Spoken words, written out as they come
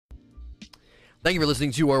Thank you for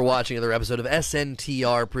listening to or watching another episode of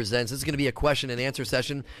SNTR Presents. This is going to be a question and answer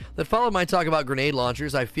session that followed my talk about grenade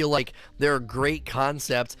launchers. I feel like they're a great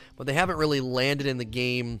concept, but they haven't really landed in the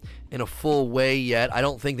game in a full way yet. I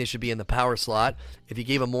don't think they should be in the power slot. If you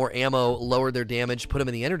gave them more ammo, lowered their damage, put them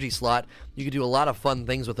in the energy slot, you could do a lot of fun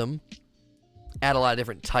things with them. Add a lot of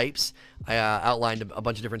different types. I outlined a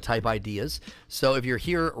bunch of different type ideas. So if you're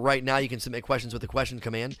here right now, you can submit questions with the question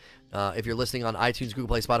command. If you're listening on iTunes, Google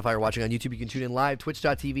Play, Spotify, or watching on YouTube, you can tune in live,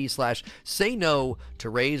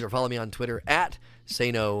 twitch.tv/SayNoToRage, or follow me on Twitter at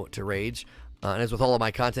SayNoToRage. And as with all of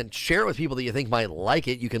my content, share it with people that you think might like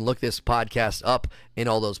it. You can look this podcast up in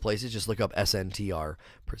all those places. Just look up SNTR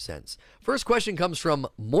Presents. First question comes from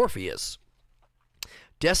Morpheus.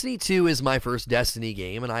 Destiny 2 is my first Destiny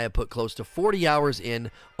game, and I have put close to 40 hours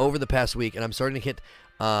in over the past week, and I'm starting to hit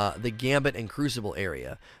the Gambit and Crucible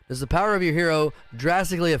area. Does the power of your hero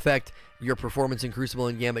drastically affect your performance in Crucible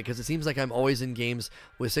and Gambit? Because it seems like I'm always in games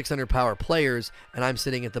with 600 power players, and I'm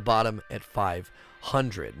sitting at the bottom at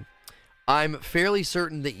 500. I'm fairly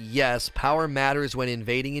certain that yes, power matters when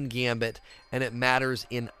invading in Gambit, and it matters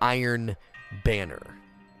in Iron Banner.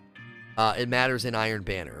 It matters in Iron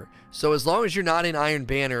Banner. So as long as you're not in Iron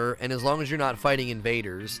Banner, and as long as you're not fighting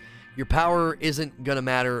invaders, your power isn't going to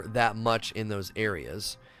matter that much in those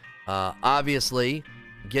areas. Obviously,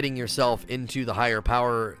 getting yourself into the higher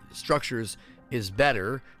power structures is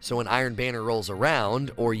better, so when Iron Banner rolls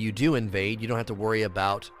around, or you do invade, you don't have to worry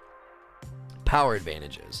about power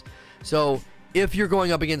advantages. So if you're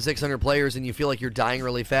going up against 600 players and you feel like you're dying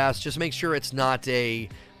really fast, just make sure it's not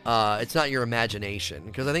your imagination,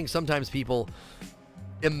 because I think sometimes people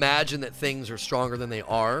imagine that things are stronger than they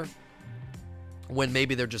are when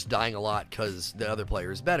maybe they're just dying a lot because the other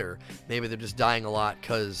player is better. Maybe they're just dying a lot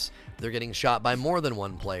because they're getting shot by more than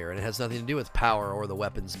one player, and it has nothing to do with power or the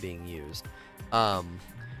weapons being used. But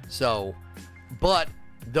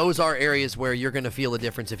those are areas where you're going to feel a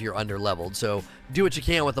difference if you're under-leveled. So do what you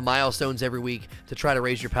can with the milestones every week to try to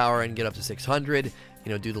raise your power and get up to 600.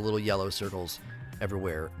 Do the little yellow circles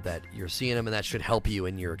everywhere that you're seeing them, and that should help you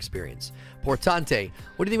in your experience. Portante,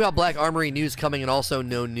 what do you think about Black Armory news coming and also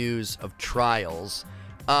no news of Trials?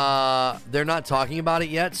 They're not talking about it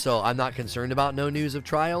yet, so I'm not concerned about no news of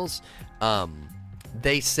Trials.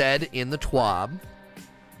 They said in the TWAB,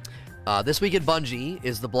 This Week at Bungie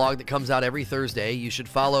is the blog that comes out every Thursday. You should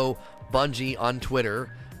follow Bungie on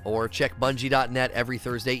Twitter or check bungie.net every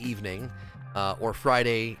Thursday evening or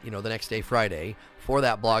Friday, the next day Friday, for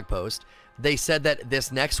that blog post. They said that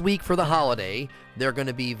this next week for the holiday, they're going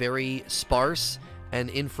to be very sparse and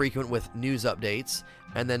infrequent with news updates.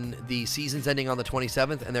 And then the season's ending on the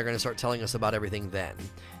 27th, and they're going to start telling us about everything then.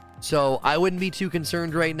 So I wouldn't be too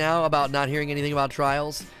concerned right now about not hearing anything about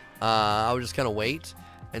Trials. I would just kind of wait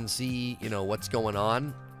and see, what's going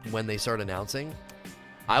on when they start announcing.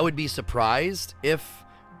 I would be surprised if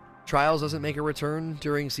Trials doesn't make a return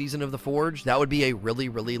during Season of the Forge. That would be a really,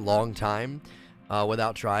 really long time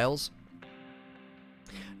without Trials.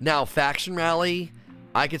 Now, Faction Rally,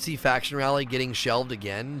 I could see Faction Rally getting shelved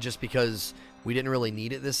again just because we didn't really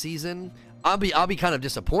need it this season. I'll be kind of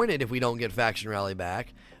disappointed if we don't get Faction Rally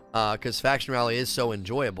back because Faction Rally is so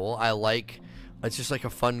enjoyable. It's just like a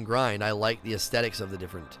fun grind. I like the aesthetics of the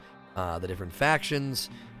different factions.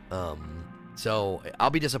 So I'll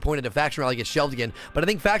be disappointed if Faction Rally gets shelved again. But I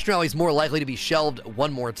think Faction Rally is more likely to be shelved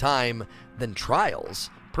one more time than Trials,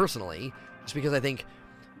 personally, just because I think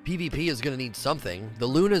PvP is going to need something. The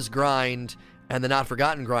Luna's grind and the Not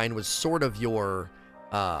Forgotten grind was sort of your,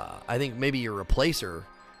 I think maybe your replacer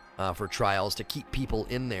for Trials to keep people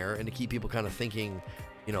in there and to keep people kind of thinking,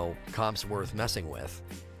 comp's worth messing with.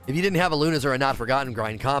 If you didn't have a Luna's or a Not Forgotten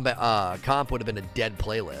grind, comp would have been a dead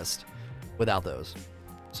playlist without those.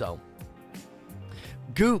 So,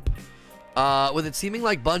 Goop. With it seeming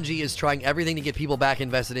like Bungie is trying everything to get people back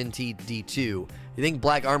invested in TD2, you think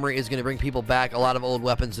Black Armory is going to bring people back a lot of old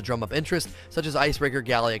weapons to drum up interest, such as Icebreaker,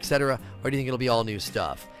 Galley, etc., or do you think it'll be all new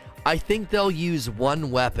stuff? I think they'll use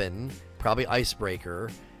one weapon, probably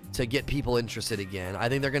Icebreaker, to get people interested again. I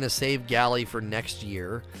think they're going to save Galley for next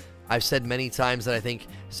year. I've said many times that I think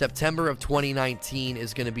September of 2019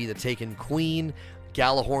 is going to be the Taken Queen.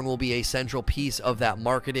 Gjallarhorn will be a central piece of that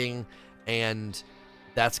marketing, and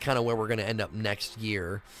that's kind of where we're going to end up next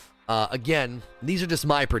year. Again, these are just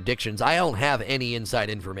my predictions. I don't have any inside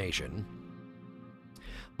information.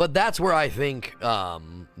 But that's where I think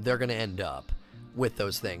they're going to end up with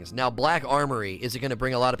those things. Now, Black Armory, is it going to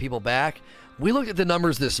bring a lot of people back? We looked at the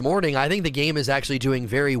numbers this morning. I think the game is actually doing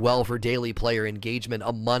very well for daily player engagement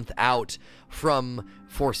a month out from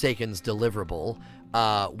Forsaken's deliverable.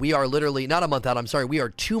 We are literally not a month out. I'm sorry. We are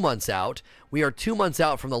 2 months out. We are 2 months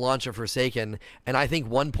out from the launch of Forsaken, and I think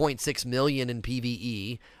 1.6 million in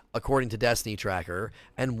PvE, according to Destiny Tracker,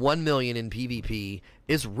 and 1 million in PvP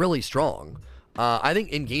is really strong. I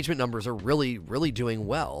think engagement numbers are really, really doing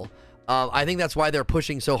well. I think that's why they're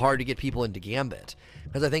pushing so hard to get people into Gambit,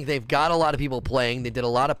 because I think they've got a lot of people playing. They did a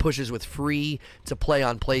lot of pushes with free to play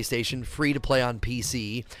on PlayStation, free to play on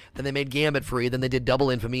PC. Then they made Gambit free. Then they did Double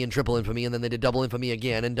Infamy and Triple Infamy, and then they did Double Infamy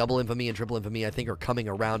again. And Double Infamy and Triple Infamy, I think, are coming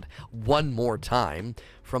around one more time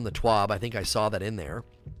from the TWAB. I think I saw that in there.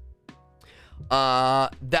 I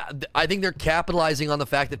think they're capitalizing on the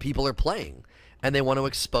fact that people are playing, and they want to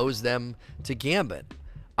expose them to Gambit.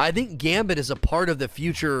 I think Gambit is a part of the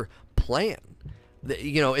future plan.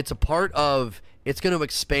 It's a part of, it's going to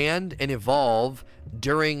expand and evolve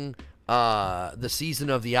during the season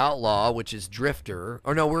of the Outlaw, which is Drifter.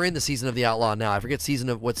 Or no, we're in the season of the Outlaw now. I forget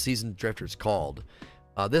what season Drifter's called.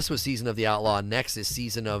 This was season of the Outlaw. Next is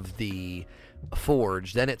season of the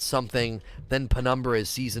Forge. Then it's something. Then Penumbra is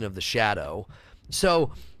season of the Shadow.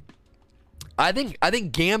 So I think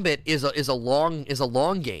Gambit is a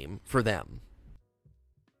long game for them.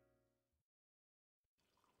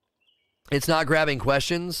 It's not grabbing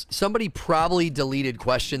questions. Somebody probably deleted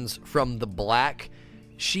questions from the black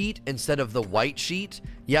sheet instead of the white sheet.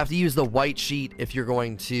 You have to use the white sheet if you're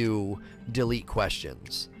going to delete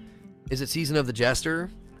questions. Is it Season of the Jester?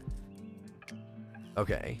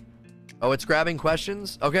 Okay. Oh, it's grabbing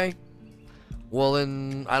questions? Okay. Well,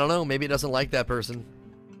 then, I don't know. Maybe it doesn't like that person.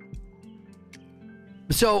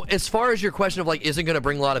 So, as far as your question of, like, isn't going to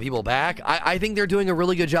bring a lot of people back, I think they're doing a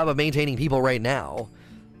really good job of maintaining people right now.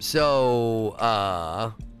 So,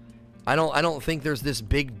 I don't think there's this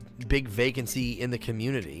big vacancy in the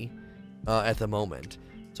community at the moment.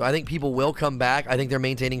 So I think people will come back. I think they're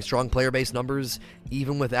maintaining strong player base numbers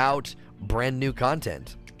even without brand new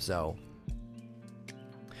content. So,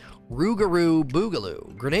 Rougarou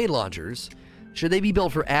Boogaloo. Grenade launchers. Should they be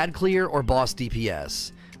built for ad clear or boss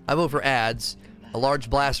DPS? I vote for ads. A large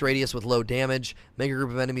blast radius with low damage. Make a group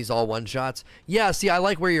of enemies all one-shots. Yeah, see, I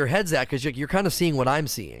like where your head's at, because you're kind of seeing what I'm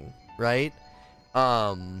seeing, right?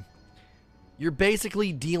 You're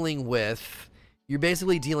basically dealing with a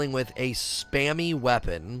spammy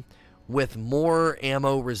weapon with more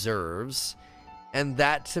ammo reserves, and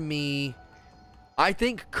that, to me, I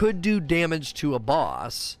think could do damage to a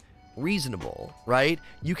boss. Reasonable, right?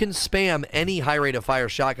 You can spam any high rate of fire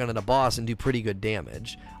shotgun at a boss and do pretty good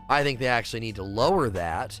damage. I think they actually need to lower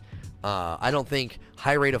that. I don't think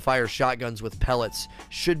high rate of fire shotguns with pellets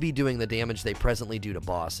should be doing the damage they presently do to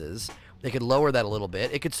bosses. They could lower that a little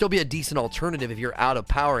bit. It could still be a decent alternative if you're out of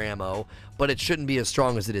power ammo, but it shouldn't be as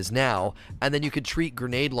strong as it is now. And then you could treat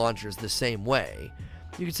grenade launchers the same way.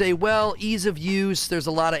 You could say, well, ease of use, there's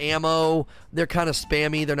a lot of ammo, they're kind of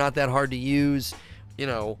spammy, they're not that hard to use.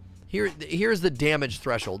 Here's the damage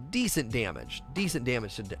threshold. Decent damage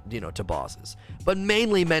to bosses, but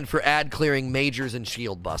mainly meant for ad clearing, majors, and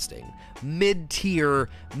shield busting. Mid-tier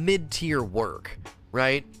work,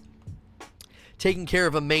 right? Taking care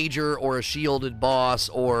of a major or a shielded boss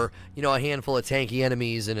or, a handful of tanky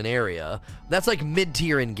enemies in an area. That's like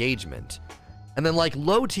mid-tier engagement. And then like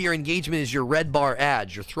low-tier engagement is your red bar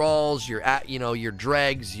ads, your thralls, your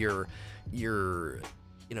dregs, your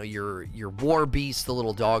war beasts, the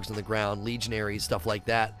little dogs on the ground, legionaries, stuff like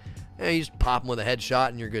that. You just pop them with a headshot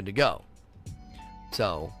and you're good to go.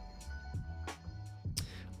 So,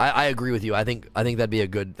 I agree with you. I think that'd be a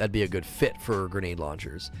good fit for grenade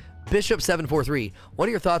launchers. Bishop743, what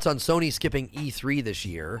are your thoughts on Sony skipping E3 this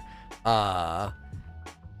year?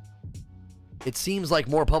 It seems like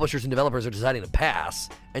more publishers and developers are deciding to pass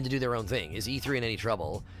and to do their own thing. Is E3 in any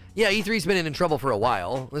trouble? Yeah, E3's been in trouble for a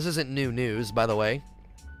while. This isn't new news, by the way.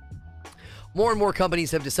 More and more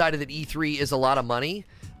companies have decided that E3 is a lot of money.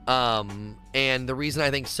 And the reason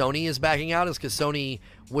I think Sony is backing out is because Sony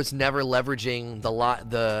was never leveraging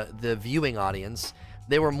the viewing audience.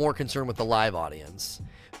 They were more concerned with the live audience.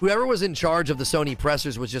 Whoever was in charge of the Sony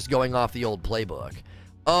pressers was just going off the old playbook.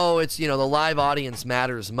 Oh, it's, the live audience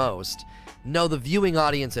matters most. No, the viewing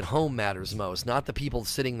audience at home matters most, not the people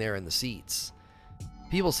sitting there in the seats.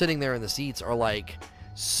 People sitting there in the seats are like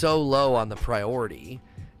so low on the priority.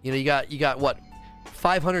 You got what,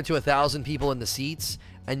 500 to 1,000 people in the seats,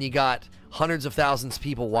 and you got hundreds of thousands of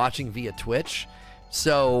people watching via Twitch.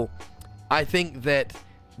 So I think that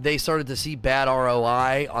they started to see bad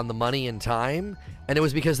ROI on the money and time, and it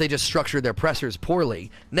was because they just structured their pressers poorly.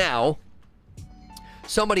 Now,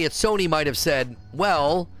 somebody at Sony might have said,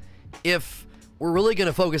 well, if we're really going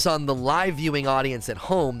to focus on the live viewing audience at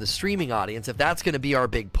home, the streaming audience, if that's going to be our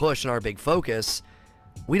big push and our big focus,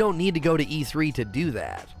 We don't need to go to E3 to do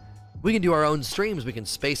that. We can do our own streams. We can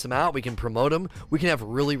space them out. We can promote them. We can have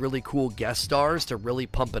really, really cool guest stars to really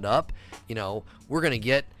pump it up. You know, we're going to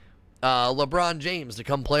get LeBron James to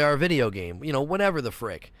come play our video game. You know, whatever the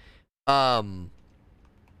frick.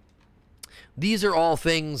 These are all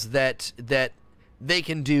things that they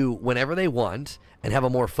can do whenever they want and have a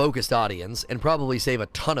more focused audience and probably save a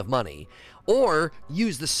ton of money. Or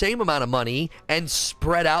use the same amount of money and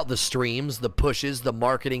spread out the streams, the pushes, the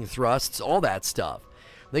marketing thrusts, all that stuff.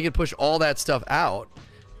 They could push all that stuff out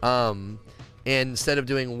and instead of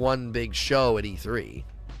doing one big show at E3.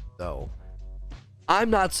 So I'm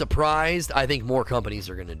not surprised. I think more companies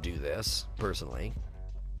are going to do this, personally.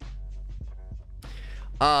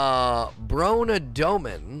 Brona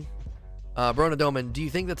Doman, do you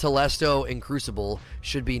think the Telesto and Crucible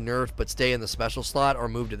should be nerfed but stay in the special slot or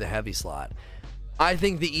move to the heavy slot? I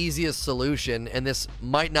think the easiest solution, and this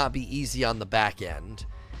might not be easy on the back end,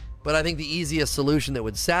 but I think the easiest solution that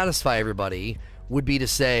would satisfy everybody would be to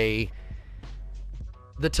say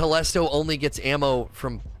the Telesto only gets ammo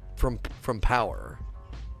from power.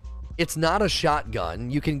 It's not a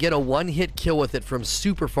shotgun. You can get a one-hit kill with it from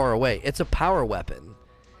super far away. It's a power weapon.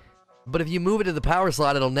 But if you move it to the power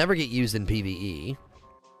slot, it'll never get used in PvE.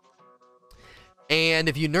 And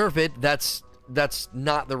if you nerf it, that's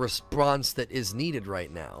not the response that is needed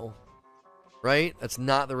right now. Right? That's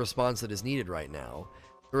not the response that is needed right now.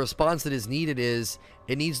 The response that is needed is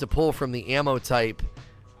it needs to pull from the ammo type.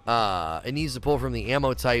 It needs to pull from the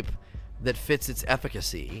ammo type that fits its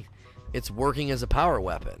efficacy. It's working as a power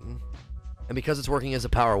weapon. And because it's working as a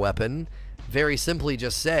power weapon, very simply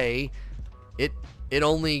just say it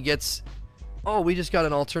only gets, oh, we just got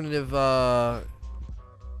an alternative to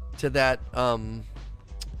that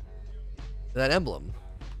that emblem.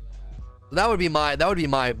 That would be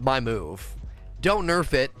my move. Don't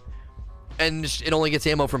nerf it, and it only gets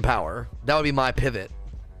ammo from power. That would be my pivot.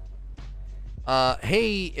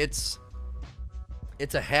 Hey, it's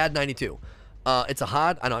a HAD 92. It's a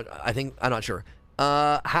HOD. I'm not sure.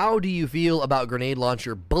 How do you feel about grenade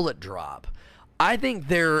launcher bullet drop? I think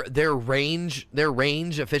their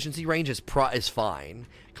efficiency range is fine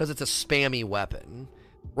because it's a spammy weapon.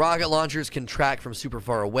 Rocket launchers can track from super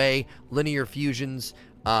far away. Linear fusions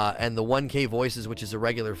and the 1K voices, which is a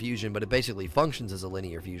regular fusion, but it basically functions as a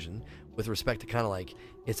linear fusion with respect to kind of like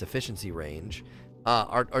its efficiency range,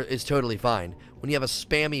 is totally fine. When you have a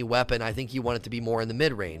spammy weapon, I think you want it to be more in the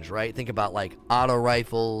mid range, right? Think about like auto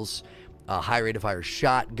rifles, high rate of fire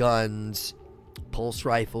shotguns, pulse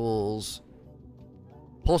rifles.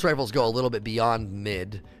 Pulse rifles go a little bit beyond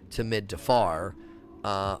mid to far,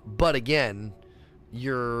 but again,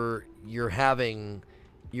 you're having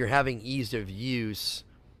ease of use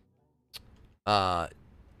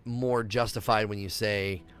more justified when you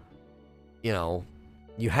say, you know,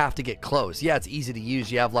 you have to get close. Yeah, it's easy to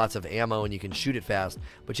use. You have lots of ammo and you can shoot it fast,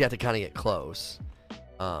 but you have to kind of get close.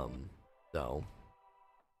 So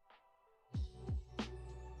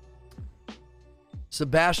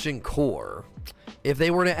Sebastian Core, if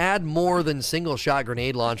they were to add more than single shot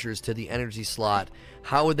grenade launchers to the energy slot,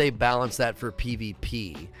 how would they balance that for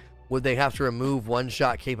PvP? Would they have to remove one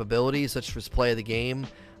shot capabilities such as play of the game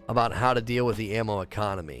about how to deal with the ammo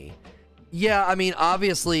economy? Yeah, I mean,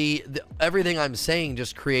 obviously everything I'm saying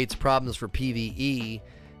just creates problems for PvE.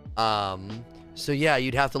 So yeah,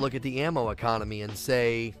 you'd have to look at the ammo economy and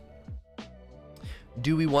say,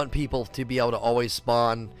 do we want people to be able to always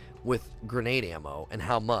spawn with grenade ammo, and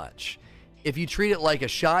how much? If you treat it like a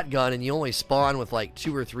shotgun and you only spawn with like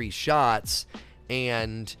 2 or 3 shots,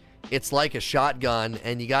 and it's like a shotgun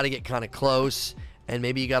and you got to get kind of close and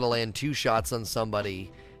maybe you got to land 2 shots on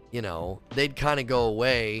somebody, you know, they'd kind of go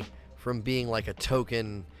away from being like a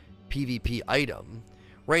token PvP item.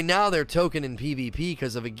 Right now they're token in PvP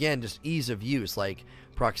because of, again, just ease of use, like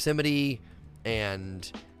proximity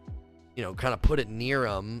and, you know, kind of put it near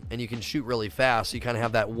them and you can shoot really fast. So you kind of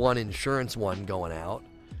have that one insurance one going out.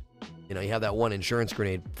 You know, you have that one insurance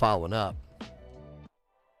grenade following up.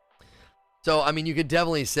 So, I mean, you could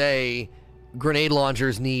definitely say grenade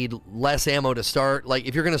launchers need less ammo to start. Like,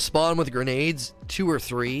 if you're going to spawn with grenades, 2 or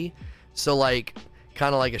 3. So, like,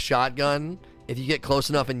 kind of like a shotgun. If you get close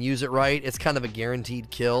enough and use it right, it's kind of a guaranteed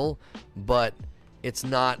kill. But it's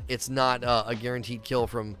not a guaranteed kill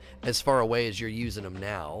from as far away as you're using them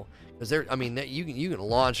now. Because they're, I mean, you can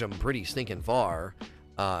launch them pretty stinking far.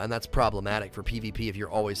 And that's problematic for PvP if you're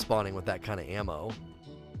always spawning with that kind of ammo.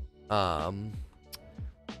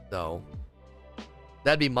 So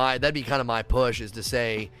that'd be kind of my push, is to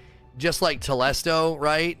say, just like Telesto,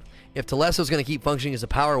 right? If Telesto's going to keep functioning as a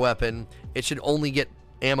power weapon, it should only get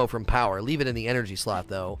ammo from power. Leave it in the energy slot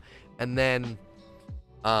though, and then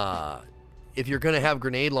If you're going to have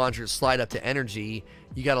grenade launchers slide up to energy,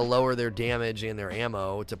 you got to lower their damage and their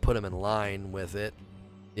ammo to put them in line with it,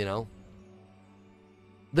 you know?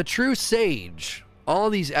 The True Sage. All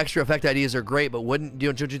of these extra effect ideas are great, but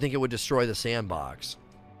don't you think it would destroy the sandbox?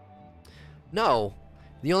 No.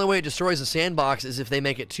 The only way it destroys the sandbox is if they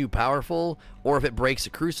make it too powerful or if it breaks a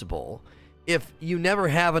crucible. If you never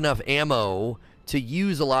have enough ammo to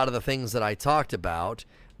use a lot of the things that I talked about,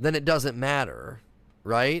 then it doesn't matter,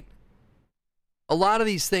 right? A lot of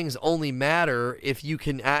these things only matter if you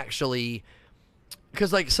can actually,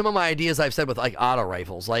 because like some of my ideas I've said with like auto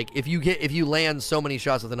rifles, like if you land so many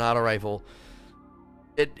shots with an auto rifle,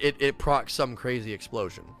 it procs some crazy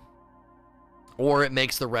explosion, or it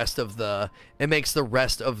makes the rest of the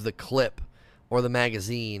clip or the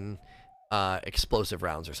magazine explosive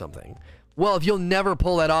rounds or something. Well, if you'll never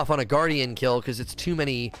pull that off on a Guardian kill because it's too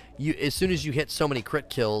many, as soon as you hit so many crit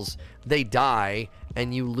kills, they die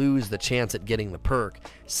and you lose the chance at getting the perk.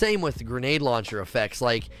 Same with the grenade launcher effects.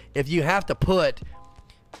 Like, if you have to put,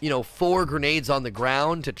 4 grenades on the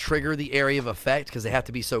ground to trigger the area of effect because they have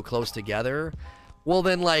to be so close together, well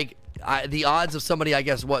then, like, the odds of somebody, I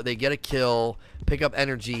guess, they get a kill, pick up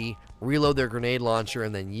energy, reload their grenade launcher,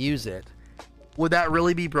 and then use it. Would that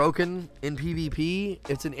really be broken in PvP?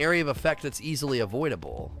 It's an area of effect that's easily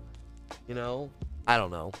avoidable. I don't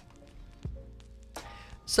know.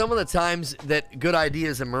 Some of the times that good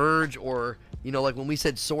ideas emerge, or, like when we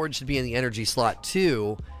said sword should be in the energy slot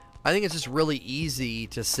too, I think it's just really easy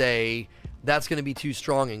to say that's going to be too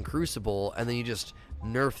strong in Crucible, and then you just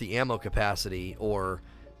nerf the ammo capacity, or,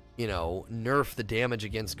 nerf the damage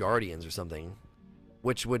against Guardians or something,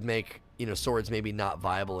 which would make, swords maybe not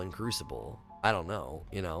viable in Crucible. I don't know,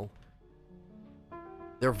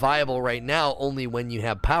 They're viable right now only when you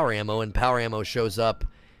have power ammo, and power ammo shows up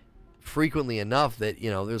frequently enough that,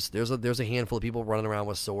 there's a handful of people running around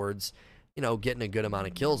with swords, getting a good amount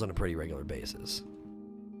of kills on a pretty regular basis.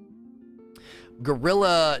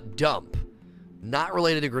 Gorilla Dump. Not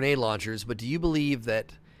related to grenade launchers, but do you believe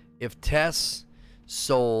that if Tess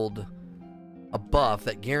sold a buff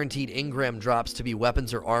that guaranteed engram drops to be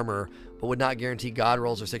weapons or armor, but would not guarantee god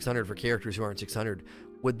rolls or 600 for characters who aren't 600,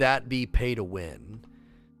 would that be pay to win?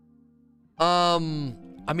 I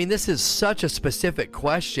mean, this is such a specific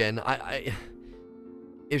question.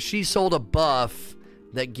 If she sold a buff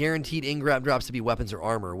that guaranteed engram drops to be weapons or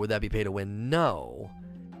armor, would that be pay to win? No,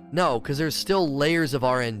 because there's still layers of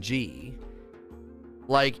RNG.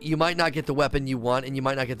 Like, you might not get the weapon you want, and you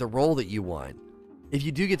might not get the roll that you want. If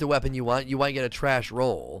you do get the weapon you want, you might get a trash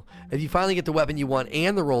roll. If you finally get the weapon you want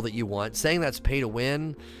and the roll that you want, saying that's pay to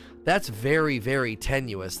win, that's very, very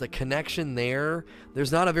tenuous. The connection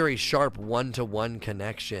there's not a very sharp one-to-one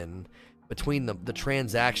connection between the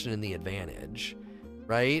transaction and the advantage,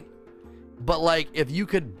 right? But, like, if you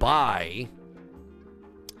could buy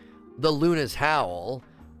the Luna's Howl,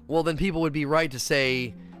 well, then people would be right to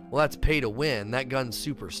say, well, that's pay to win. That gun's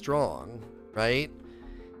super strong, right?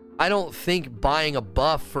 I don't think buying a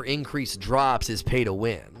buff for increased drops is pay to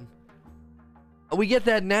win. We get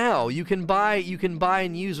that now. You can buy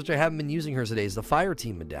and use, which I haven't been using her today, is the Fire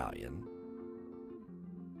Team medallion.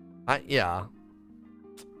 Yeah.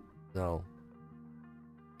 No.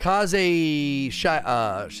 Kaze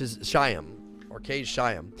Shyam, or Kay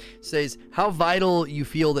Shyam, says, how vital you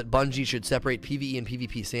feel that Bungie should separate PvE and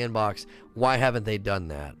PvP sandbox. Why haven't they done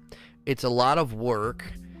that? It's a lot of work,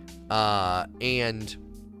 and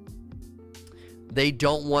they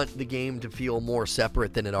don't want the game to feel more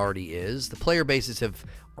separate than it already is. The player bases are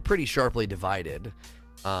pretty sharply divided.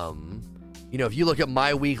 If you look at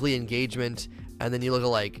my weekly engagement and then you look at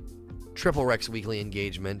like Triple Rex weekly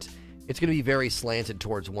engagement, it's going to be very slanted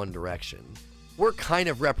towards one direction. We're kind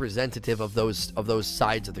of representative of those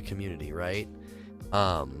sides of the community, right?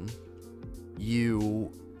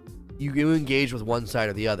 You engage with one side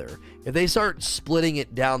or the other. If they start splitting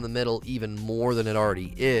it down the middle even more than it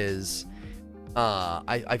already is,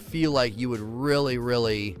 I feel like you would really,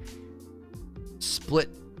 really split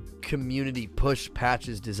community push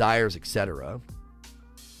patches, desires, etc.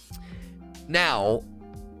 Now,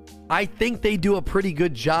 I think they do a pretty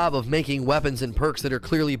good job of making weapons and perks that are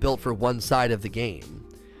clearly built for one side of the game,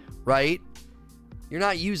 right? You're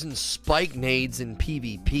not using spike nades in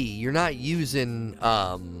PvP. You're not using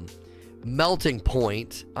melting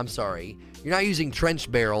point. I'm sorry. You're not using trench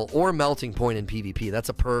barrel or melting point in PvP. That's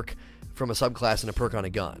a perk from a subclass and a perk on a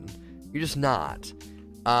gun. You're just not.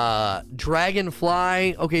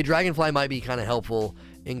 Dragonfly. Okay, Dragonfly might be kind of helpful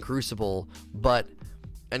in Crucible,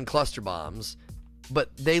 and cluster bombs,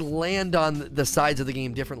 but they land on the sides of the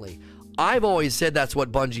game differently. I've always said that's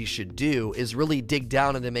what Bungie should do, is really dig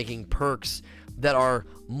down into making perks that are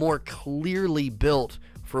more clearly built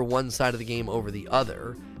for one side of the game over the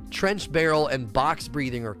other. Trench barrel and box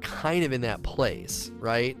breathing are kind of in that place,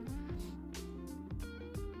 right?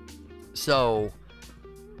 So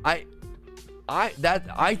I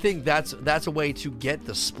think that's a way to get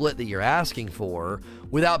the split that you're asking for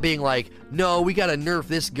without being like, no, we got to nerf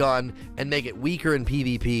this gun and make it weaker in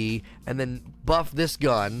PvP, and then buff this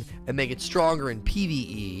gun and make it stronger in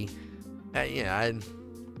PvE.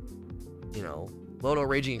 Lono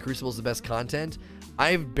Raging and Crucible is the best content.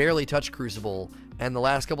 I've barely touched Crucible, and the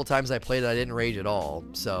last couple times I played it, I didn't rage at all.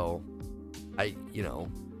 So,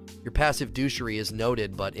 your passive douchery is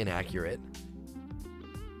noted but inaccurate.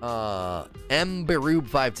 M. Berube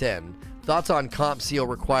 510. Thoughts on Comp Seal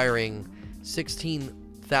requiring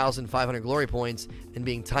 16,500 glory points and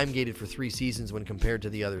being time gated for 3 seasons when compared to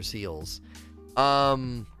the other seals?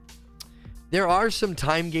 There are some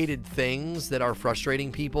time gated things that are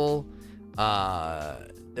frustrating people.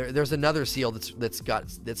 There's another seal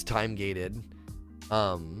that's time gated.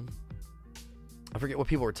 I forget what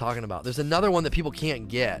people were talking about. There's another one that people can't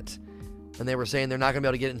get, and they were saying they're not gonna be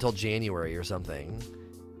able to get it until January or something.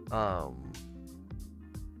 I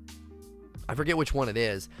forget which one it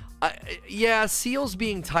is. Seals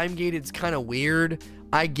being time gated is kind of weird.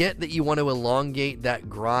 I get that you want to elongate that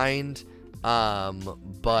grind,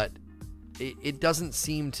 but it doesn't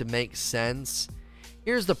seem to make sense.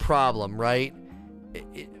 Here's the problem, right?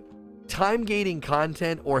 Time gating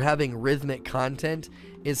content or having rhythmic content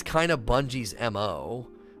is kind of Bungie's MO.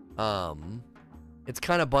 It's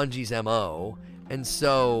kind of Bungie's MO. And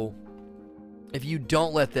so if you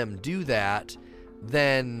don't let them do that,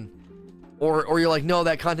 then or you're like, no,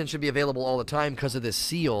 that content should be available all the time because of this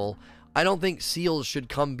seal. I don't think seals should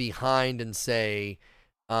come behind and say,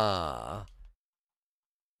 well,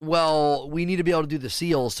 we need to be able to do the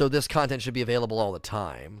seals, so this content should be available all the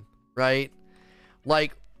time, right?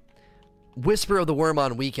 Like Whisper of the Worm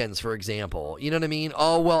on weekends, for example. You know what I mean?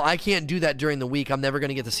 Oh, well, I can't do that during the week. I'm never going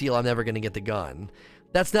to get the seal. I'm never going to get the gun.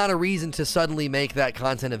 That's not a reason to suddenly make that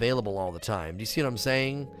content available all the time. Do you see what I'm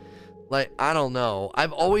saying? Like, I don't know.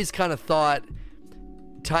 I've always kind of thought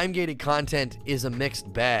time-gated content is a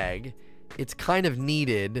mixed bag. It's kind of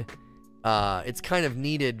needed. But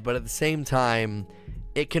at the same time,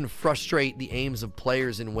 it can frustrate the aims of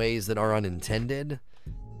players in ways that are unintended.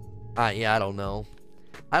 I don't know.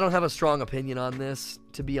 I don't have a strong opinion on this,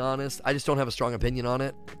 to be honest. I just don't have a strong opinion on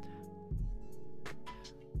it.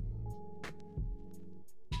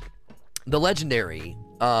 The Legendary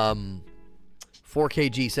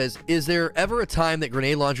 4KG says, is there ever a time that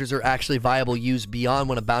grenade launchers are actually viable use beyond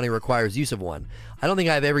when a bounty requires use of one? I don't think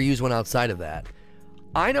I've ever used one outside of that.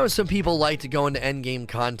 I know some people like to go into endgame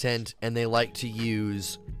content and they like to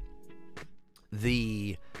use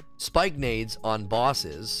the spike nades on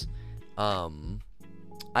bosses.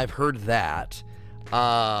 I've heard that.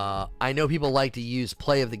 I know people like to use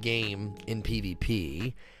play of the game in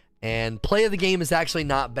PvP, and play of the game is actually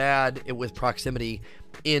not bad with proximity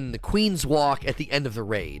in the Queen's Walk at the end of the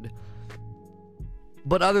raid.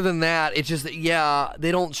 But other than that, it's just,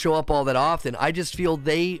 they don't show up all that often. I just feel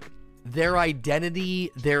their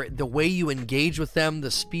identity, the way you engage with them,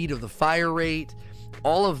 the speed of the fire rate,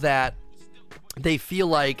 all of that, they feel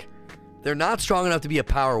like they're not strong enough to be a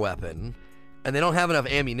power weapon, and they don't have enough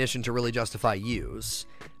ammunition to really justify use.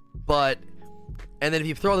 And then if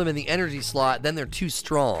you throw them in the energy slot, then they're too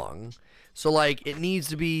strong. So, like, it needs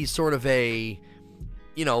to be sort of a,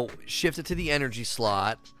 shift it to the energy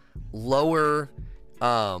slot, lower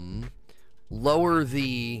how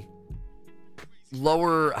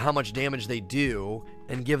much damage they do,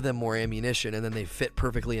 and give them more ammunition, and then they fit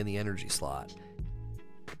perfectly in the energy slot.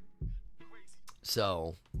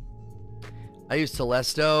 So, I use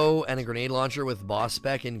Telesto and a grenade launcher with Boss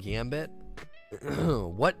Spec and Gambit.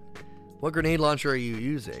 What grenade launcher are you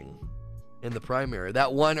using in the primary?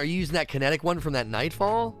 That one, are you using that kinetic one from that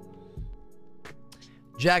Nightfall?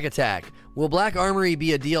 Jack Attack. Will Black Armory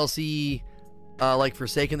be a DLC like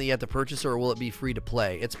Forsaken that you have to purchase, or will it be free to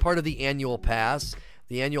play? It's part of the annual pass.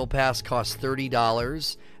 The annual pass costs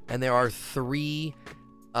 $30, and there are 3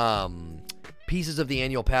 pieces of the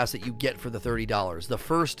annual pass that you get for the $30. The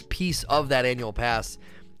first piece of that annual pass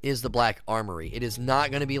is the Black Armory. It is not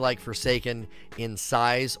going to be like Forsaken in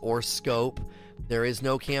size or scope. There is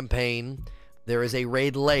no campaign. There is a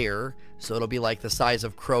raid layer, so it'll be like the size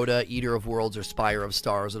of Crota, Eater of Worlds, or Spire of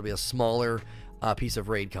Stars. It'll be a smaller piece of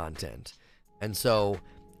raid content. And so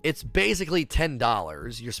it's basically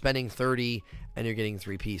 $10. You're spending $30 and you're getting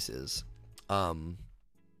 3 pieces. And,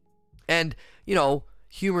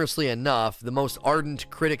 humorously enough, the most ardent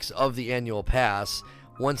critics of the annual pass,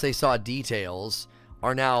 once they saw details,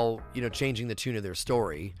 are now, changing the tune of their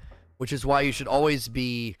story, which is why you should always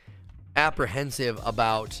be apprehensive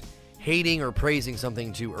about hating or praising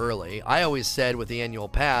something too early. I always said with the annual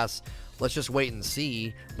pass, let's just wait and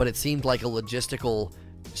see, but it seemed like a logistical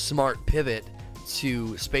smart pivot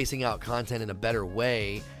to spacing out content in a better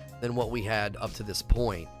way than what we had up to this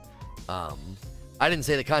point. I didn't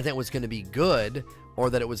say the content was going to be good or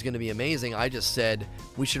that it was going to be amazing. I just said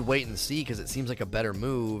we should wait and see because it seems like a better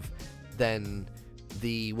move than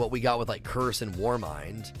what we got with like Curse and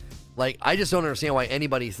Warmind. Like, I just don't understand why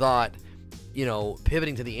anybody thought,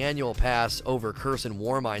 pivoting to the annual pass over Curse and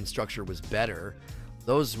Warmind structure was better.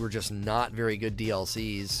 Those were just not very good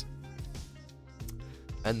DLCs.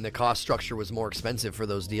 And the cost structure was more expensive for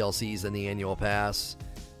those DLCs than the annual pass.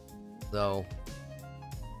 So,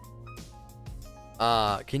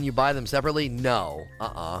 can you buy them separately? No.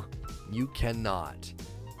 You cannot.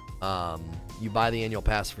 You buy the annual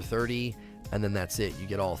pass for $30, and then that's it. You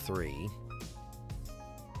get all three.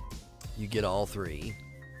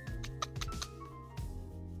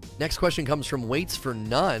 Next question comes from Waits for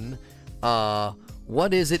None.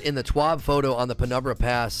 What is it in the TWAB photo on the Penumbra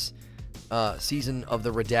Pass Season of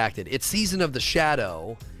the Redacted? It's Season of the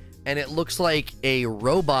Shadow, and it looks like a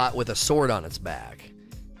robot with a sword on its back.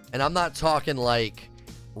 And I'm not talking like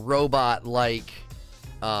robot like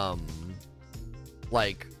an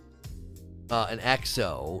Exo.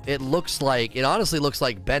 It honestly looks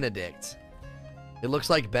like Benedict. It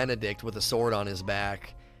looks like Benedict with a sword on his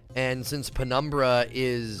back. And since Penumbra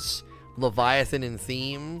is Leviathan in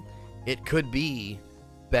theme, it could be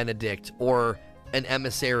Benedict or an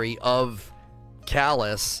emissary of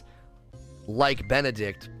Callus like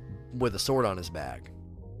Benedict with a sword on his back.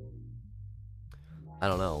 I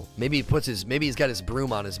don't know. Maybe he's got his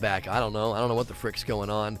broom on his back. I don't know. I don't know what the frick's going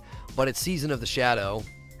on. But it's Season of the Shadow.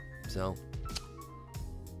 So.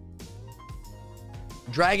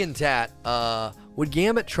 Dragon Tat. Would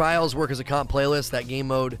Gambit Trials work as a comp playlist? That game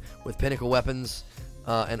mode with pinnacle weapons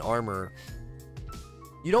and armor.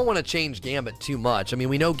 You don't want to change Gambit too much. I mean,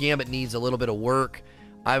 we know Gambit needs a little bit of work.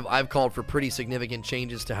 I've called for pretty significant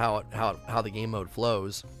changes to how the game mode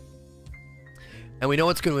flows. And we know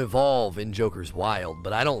it's going to evolve in Joker's Wild,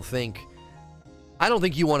 but I don't think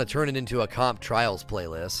you want to turn it into a comp trials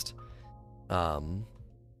playlist.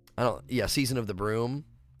 Season of the Broom.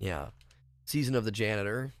 Yeah. Season of the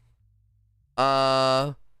Janitor.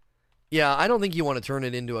 I don't think you want to turn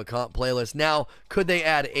it into a comp playlist. Now, could they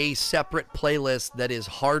add a separate playlist that is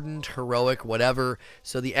hardened, heroic, whatever,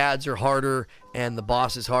 so the ads are harder and the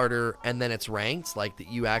boss is harder, and then it's ranked, like that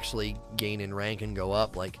you actually gain in rank and go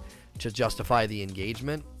up, like to justify the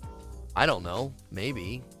engagement? I don't know.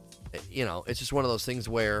 Maybe. It's just one of those things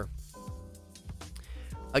where,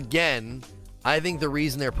 again, I think the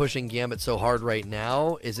reason they're pushing Gambit so hard right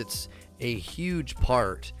now is it's a huge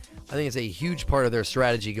part. I think it's a huge part of their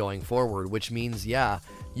strategy going forward, which means,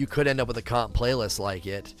 you could end up with a comp playlist like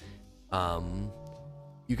it.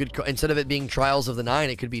 You could, instead of it being Trials of the Nine,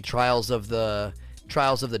 it could be Trials of the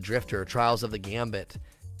Drifter, Trials of the Gambit.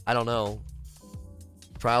 I don't know.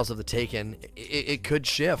 Trials of the Taken. It could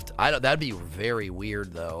shift. That'd be very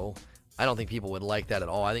weird, though. I don't think people would like that at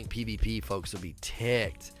all. I think PvP folks would be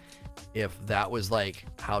ticked if that was like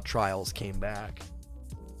how Trials came back.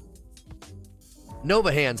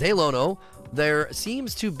 Nova Hands. Hey, Lono. There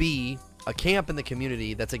seems to be a camp in the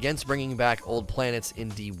community that's against bringing back old planets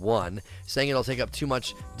in D1, saying it'll take up too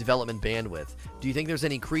much development bandwidth. Do you think there's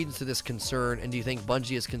any credence to this concern, and do you think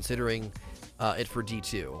Bungie is considering it for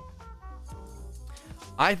D2?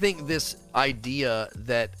 I think this idea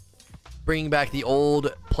that bringing back the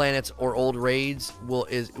old planets or old raids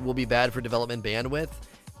will be bad for development bandwidth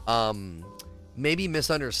maybe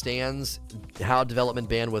misunderstands how development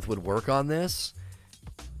bandwidth would work on this.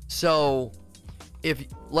 So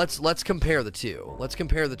let's compare the two. Let's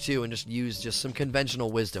compare the two and just use some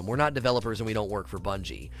conventional wisdom. We're not developers and we don't work for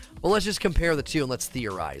Bungie. But let's just compare the two and let's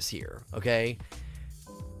theorize here, okay?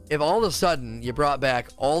 If all of a sudden you brought back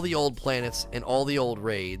all the old planets and all the old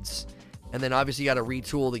raids, and then obviously you got to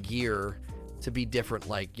retool the gear to be different,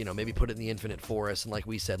 like, maybe put it in the Infinite Forest, and like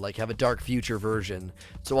we said, like have a Dark Future version,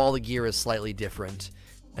 so all the gear is slightly different,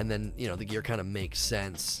 and then, the gear kind of makes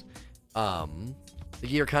sense. The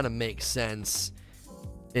gear kind of makes sense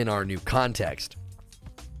in our new context.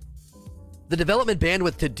 The development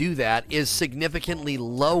bandwidth to do that is significantly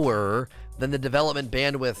lower than the development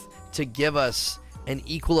bandwidth to give us an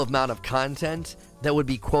equal amount of content that would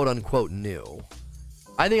be quote-unquote new.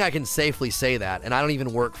 I think I can safely say that, and I don't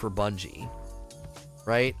even work for Bungie,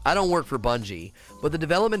 right? I don't work for Bungie, but the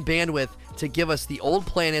development bandwidth to give us the old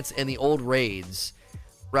planets and the old raids,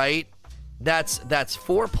 right? That's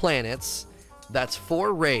 4 planets That's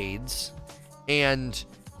 4 raids, and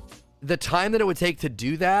the time that it would take to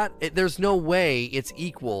do that, there's no way it's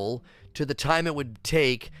equal to the time it would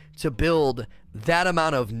take to build that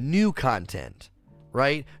amount of new content,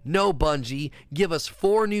 right? No, Bungie, give us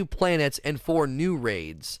 4 new planets and 4 new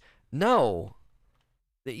raids. No.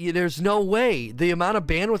 There's no way. The amount of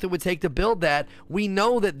bandwidth it would take to build that, we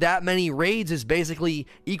know that that many raids is basically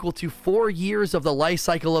equal to 4 years of the life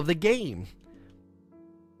cycle of the game.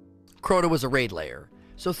 Crota was a raid layer.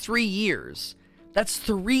 So 3 years. That's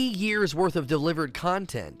 3 years worth of delivered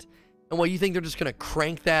content. And what, you think they're just going to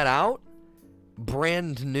crank that out?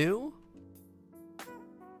 Brand new?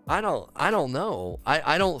 I don't know.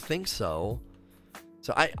 I don't think so.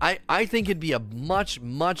 So I think it'd be a much,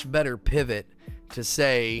 much better pivot to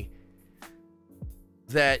say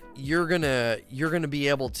that you're gonna be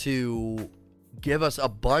able to give us a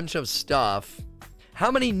bunch of stuff.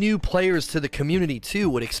 How many new players to the community too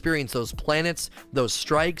would experience those planets, those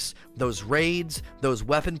strikes, those raids, those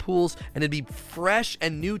weapon pools, and it'd be fresh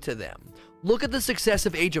and new to them. Look at the success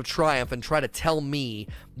of Age of Triumph and try to tell me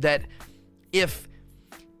that if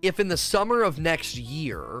in the summer of next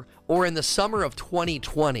year or in the summer of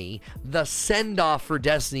 2020, the send-off for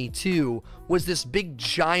Destiny 2 was this big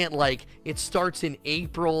giant, like, it starts in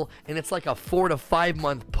April and it's like a 4 to 5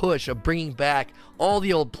 month push of bringing back all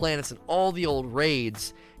the old planets and all the old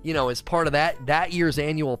raids, you know, as part of that year's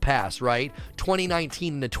annual pass, right?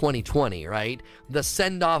 2019 into 2020, right? The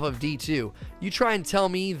send-off of D2. You try and tell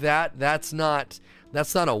me that that's not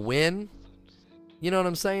a win? You know what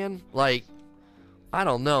I'm saying? Like, I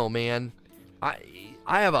don't know, man. I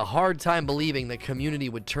have a hard time believing the community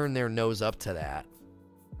would turn their nose up to that.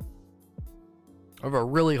 I have a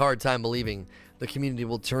really hard time believing the community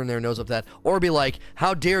will turn their nose up to that. Or be like,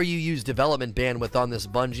 how dare you use development bandwidth on this,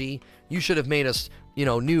 Bungie? You should have made us, you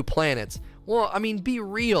know, new planets. Well, I mean, be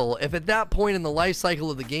real. If at that point in the life cycle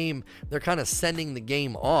of the game, they're kind of sending the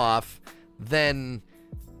game off, then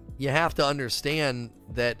you have to understand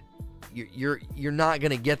that you're not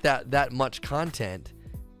going to get that much content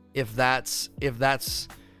if that's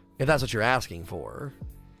what you're asking for,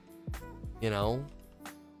 you know.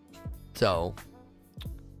 So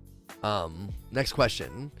next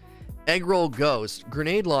question. Eggroll Ghost,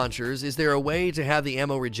 grenade launchers, is there a way to have the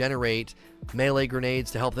ammo regenerate melee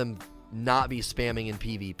grenades to help them not be spamming in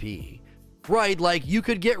PvP? Right, like you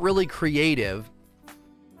could get really creative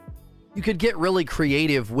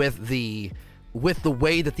with the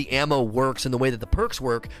way that the ammo works and the way that the perks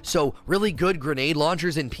work. So really good grenade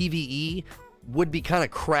launchers in PvE would be kind of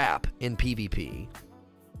crap in PvP.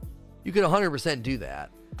 You could 100% do that.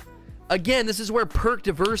 Again, this is where perk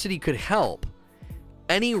diversity could help.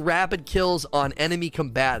 Any rapid kills on enemy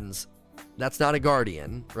combatants, that's not a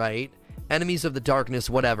Guardian, right? Enemies of the darkness,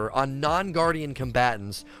 whatever. On non-Guardian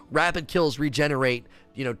combatants, rapid kills regenerate,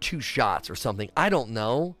 2 shots or something. I don't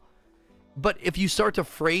know. But if you start to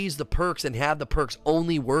phrase the perks and have the perks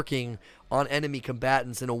only working on enemy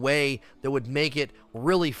combatants in a way that would make it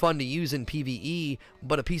really fun to use in PvE,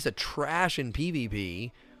 but a piece of trash in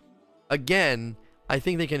PvP, again, I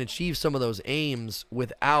think they can achieve some of those aims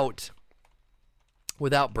without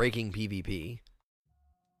breaking PvP.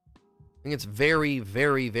 I think it's very,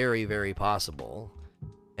 very, very, very possible.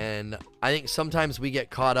 And I think sometimes we get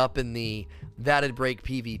caught up in that'd break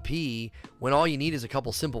PvP when all you need is a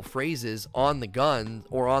couple simple phrases on the gun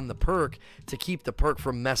or on the perk to keep the perk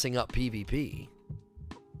from messing up PvP.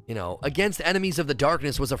 Against enemies of the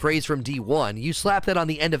darkness was a phrase from D1. You slap that on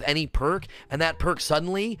the end of any perk, and that perk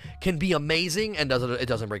suddenly can be amazing and it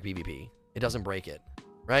doesn't break PvP. It doesn't break it,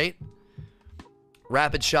 right?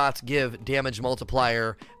 Rapid shots give damage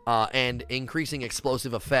multiplier and increasing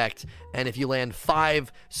explosive effect. And if you land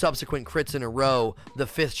 5 subsequent crits in a row, the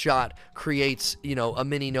 5th shot creates, a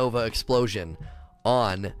mini nova explosion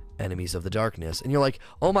on enemies of the darkness. And you're like,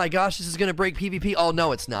 oh my gosh, this is going to break PvP. Oh,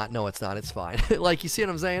 no, it's not. No, it's not. It's fine. Like, you see what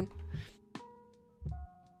I'm saying?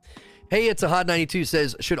 Hey, it's a Hot 92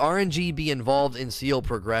 says, should RNG be involved in seal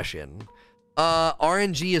progression?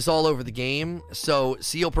 RNG is all over the game, so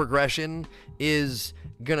seal progression is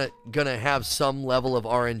gonna have some level of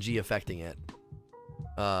RNG affecting it.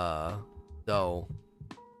 So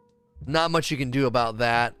not much you can do about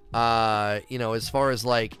that. As far as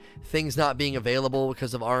like things not being available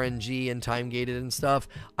because of RNG and time gated and stuff,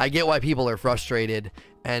 I get why people are frustrated,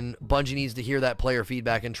 and Bungie needs to hear that player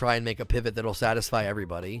feedback and try and make a pivot that'll satisfy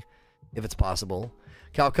everybody, if it's possible.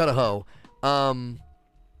 Calcutta Ho.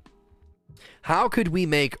 How could we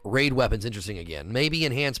make raid weapons interesting again? Maybe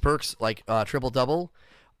enhance perks like triple double.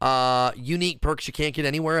 Unique perks you can't get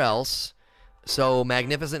anywhere else. So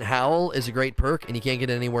Magnificent Howl is a great perk and you can't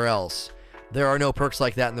get it anywhere else. There are no perks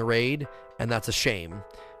like that in the raid, and that's a shame.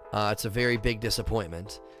 It's a very big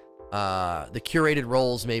disappointment. The curated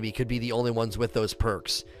roles maybe could be the only ones with those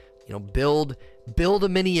perks. You know, build a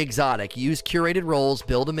mini exotic. Use curated roles,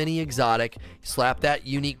 build a mini exotic, slap that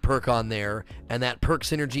unique perk on there, and that perk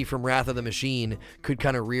synergy from Wrath of the Machine could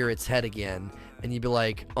kind of rear its head again. And you'd be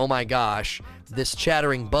like, oh my gosh, this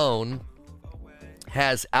Chattering Bone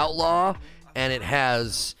has Outlaw, and it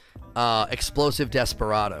has Explosive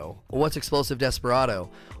Desperado. What's Explosive Desperado?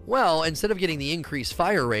 Well, instead of getting the increased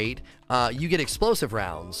fire rate, you get explosive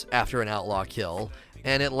rounds after an Outlaw kill,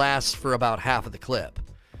 and it lasts for about half of the clip,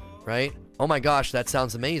 right? Oh my gosh, that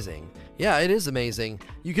sounds amazing. Yeah, it is amazing.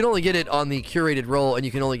 You can only get it on the curated role, and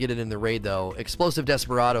you can only get it in the raid, though. Explosive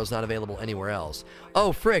Desperado is not available anywhere else.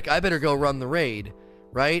 Oh, frick, I better go run the raid,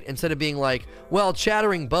 right? Instead of being like, well,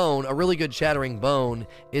 Chattering Bone, a really good Chattering Bone,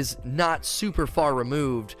 is not super far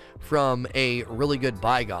removed from a really good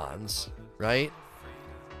Bygones, right?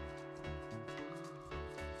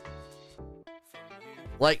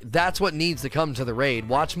 Like, that's what needs to come to the raid.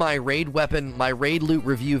 Watch my raid weapon, my raid loot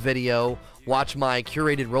review video. Watch my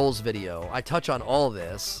curated roles video. I touch on all of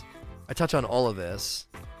this.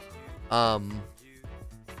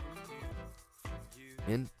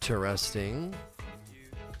 Interesting.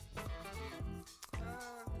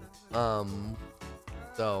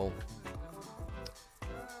 So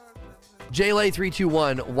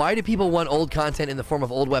JLay321, why do people want old content in the form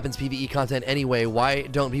of old weapons PvE content anyway? Why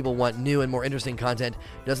don't people want new and more interesting content?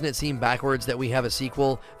 Doesn't it seem backwards that we have a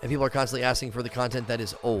sequel and people are constantly asking for the content that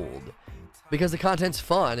is old? Because the content's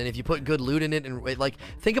fun, and if you put good loot in it, and like,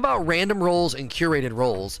 think about random rolls and curated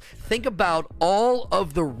rolls. Think about all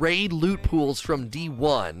of the raid loot pools from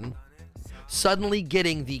D1 suddenly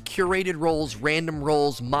getting the curated rolls, random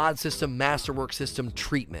rolls, mod system, masterwork system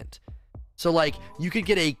treatment. So, like, you could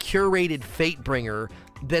get a curated Fatebringer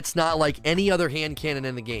that's not like any other hand cannon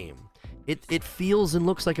in the game. It feels and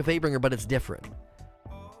looks like a Fatebringer, but it's different.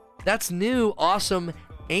 That's new, awesome,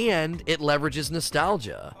 and it leverages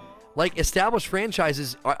nostalgia. Like, established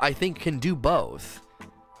franchises, I think, can do both.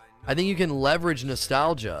 I think you can leverage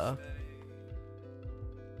nostalgia.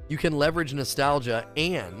 You can leverage nostalgia,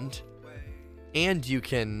 and you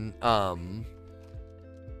can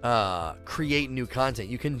create new content.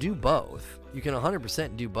 You can do both. You can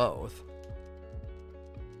 100% do both.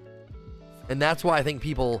 And that's why I think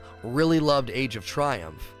people really loved Age of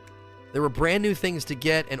Triumph. There were brand new things to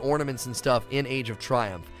get and ornaments and stuff in Age of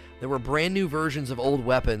Triumph. There were brand new versions of old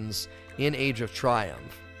weapons in Age of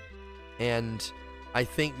Triumph. And I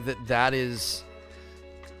think it's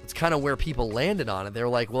kind of where people landed on it. They're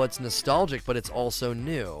like, well, it's nostalgic, but it's also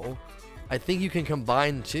new. I think you can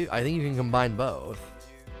combine two. I think you can combine both.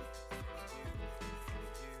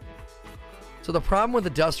 So the problem with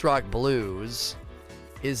the Dustrock Blues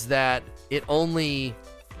is that it only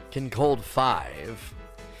can hold 5.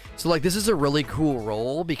 So, like, this is a really cool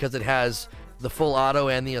roll because it has the full auto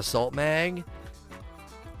and the assault mag.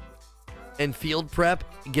 And field prep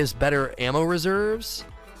gives better ammo reserves,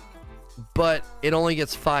 but it only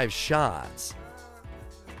gets 5 shots.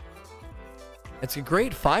 It's a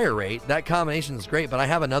great fire rate. That combination is great, but I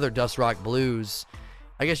have another Dustrock Blues.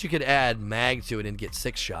 I guess you could add mag to it and get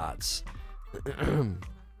 6 shots.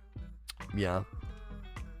 Yeah.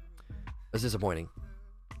 That's disappointing.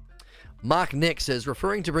 Mock Nick says,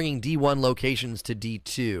 referring to bringing D1 locations to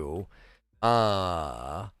D2,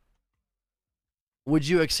 would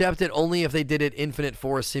you accept it only if they did it Infinite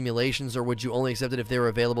Forest simulations, or would you only accept it if they were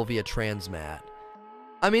available via Transmat?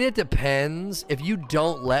 I mean, it depends. If you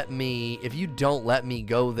don't let me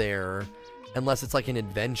go there, unless it's like an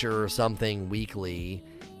adventure or something weekly,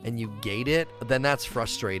 and you gate it, then that's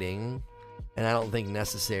frustrating, and I don't think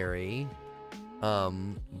necessary.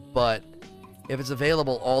 But if it's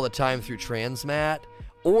available all the time through Transmat,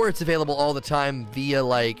 or it's available all the time via,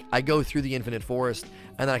 like, I go through the Infinite Forest,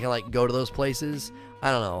 and then I can, like, go to those places,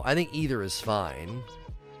 I don't know. I think either is fine.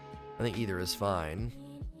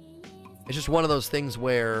 It's just one of those things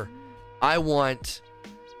where I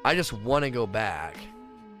just want to go back.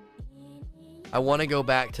 I want to go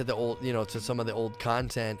back to the old, to some of the old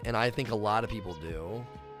content, and I think a lot of people do.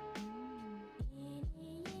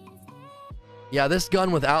 Yeah, this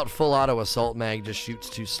gun without full auto assault mag just shoots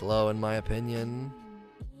too slow, in my opinion.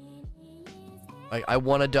 I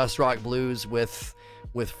want a Dustrock Blues with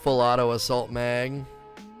full auto assault mag.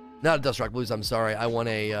 Not a Dustrock Blues, I'm sorry. I want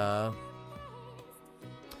a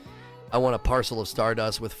Parcel of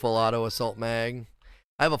Stardust with full auto assault mag.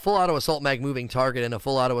 I have a full auto assault mag moving target and a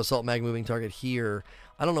full auto assault mag moving target here.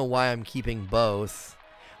 I don't know why I'm keeping both.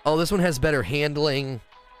 Oh, this one has better handling,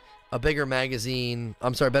 a bigger magazine.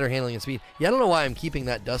 I'm sorry, better handling and speed. Yeah, I don't know why I'm keeping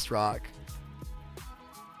that Dustrock.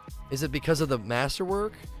 Is it because of the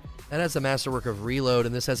masterwork? That has a masterwork of reload,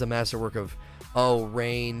 and this has a masterwork of,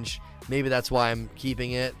 range. Maybe that's why I'm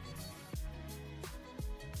keeping it.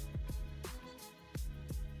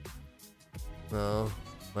 Oh,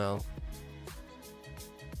 well.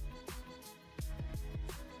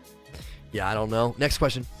 Yeah, I don't know. Next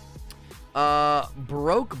question.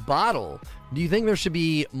 Broke Bottle. Do you think there should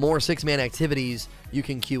be more 6-man activities you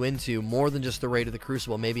can queue into, more than just the Raid of the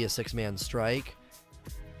Crucible? Maybe a 6-man strike?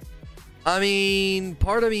 I mean,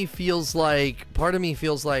 part of me feels like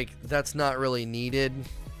that's not really needed.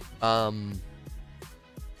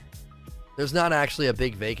 There's not actually a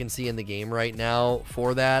big vacancy in the game right now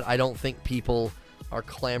for that. I don't think people are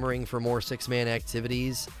clamoring for more 6-man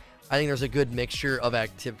activities. I think there's a good mixture of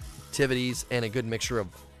activities and a good mixture of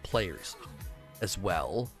players as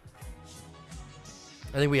well.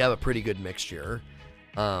 I think we have a pretty good mixture.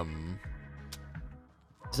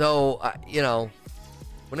 So, you know,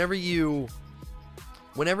 whenever you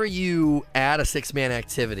add a 6-man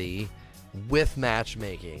activity with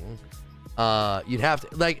matchmaking, you'd have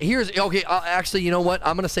to, like, actually, you know what?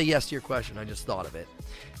 I'm going to say yes to your question. I just thought of it.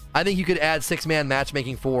 I think you could add 6-man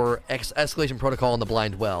matchmaking for Escalation Protocol and the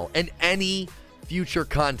Blind Well and any future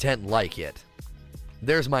content like it.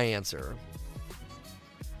 There's my answer.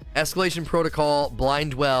 Escalation Protocol,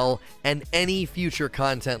 Blind Well, and any future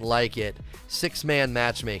content like it. 6-man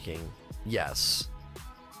matchmaking. Yes.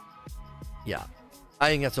 Yeah. I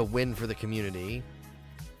think that's a win for the community.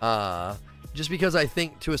 Just because I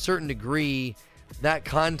think to a certain degree that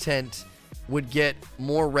content would get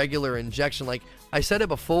more regular injection. Like I said it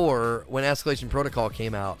before when Escalation Protocol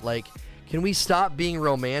came out, like, can we stop being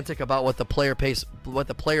romantic about what the player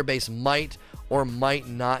base might or might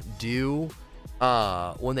not do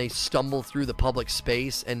when they stumble through the public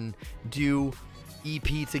space and do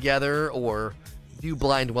EP together or do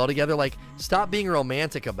Blind Well together? Like, stop being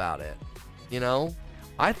romantic about it, you know?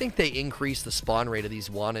 I think they increased the spawn rate of these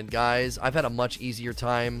wanted guys. I've had a much easier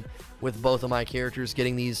time with both of my characters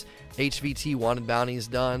getting these HVT wanted bounties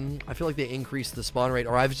done. I feel like they increased the spawn rate,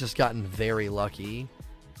 or I've just gotten very lucky.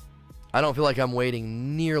 I don't feel like I'm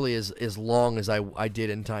waiting nearly as long as I did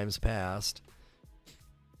in times past.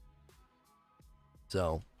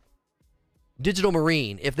 So, Digital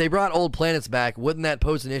Marine. If they brought old planets back, wouldn't that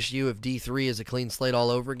pose an issue if D3 is a clean slate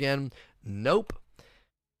all over again? Nope.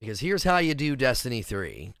 Because here's how you do Destiny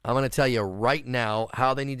 3. I'm going to tell you right now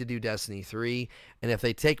how they need to do Destiny 3. And if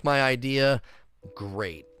they take my idea,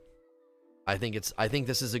 great. I think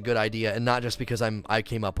this is a good idea, and not just because I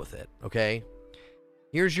came up with it, okay?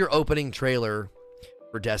 Here's your opening trailer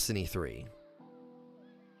for Destiny 3.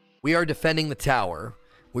 We are defending the tower.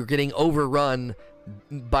 We're getting overrun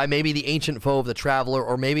by maybe the ancient foe of the Traveler,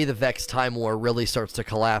 or maybe the Vex Time War really starts to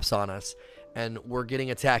collapse on us, and we're getting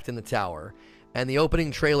attacked in the tower. And the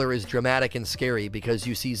opening trailer is dramatic and scary because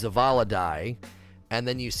you see Zavala die, and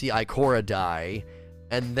then you see Ikora die,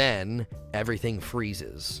 and then everything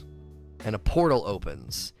freezes. And a portal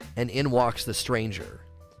opens, and in walks the stranger.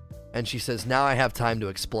 And she says, now I have time to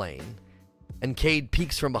explain. And Cayde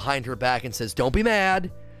peeks from behind her back and says, don't be mad.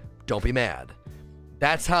 Don't be mad.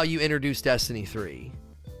 That's how you introduce Destiny 3.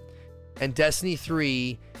 And Destiny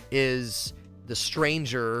 3 is the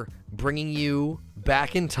stranger bringing you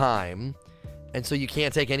back in time. And so you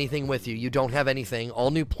can't take anything with you. You don't have anything. All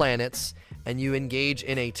new planets. And you engage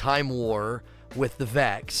in a time war with the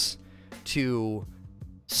Vex to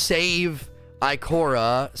save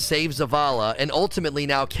Ikora, save Zavala, and ultimately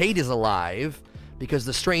now Cayde is alive because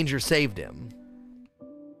the stranger saved him.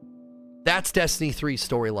 That's Destiny 3's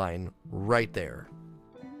storyline right there.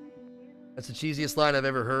 That's the cheesiest line I've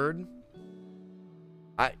ever heard.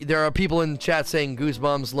 There are people in chat saying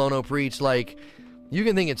Goosebumps, Lono Preach, like, you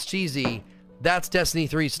can think it's cheesy. That's Destiny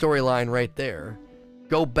 3's storyline right there.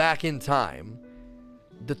 Go back in time.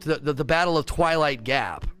 The Battle of Twilight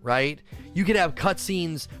Gap, right? You could have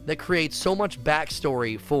cutscenes that create so much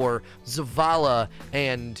backstory for Zavala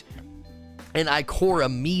and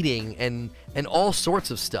Ikora meeting and all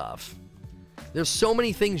sorts of stuff. There's so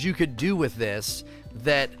many things you could do with this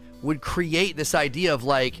that would create this idea of,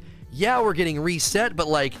 like, yeah, we're getting reset, but,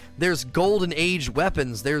 like, there's golden age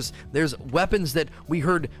weapons. There's weapons that we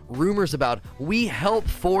heard rumors about. We help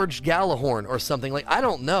forge Gjallarhorn or something. Like, I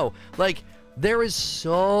don't know. Like, there is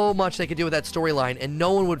so much they could do with that storyline, and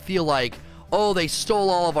no one would feel like, oh, they stole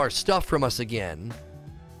all of our stuff from us again.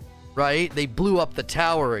 Right? They blew up the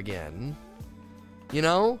tower again. You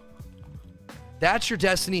know? That's your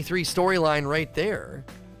Destiny 3 storyline right there.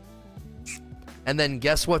 And then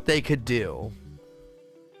guess what they could do?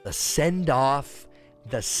 The send-off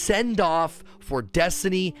for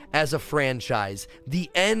Destiny as a franchise. The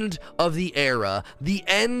end of the era, the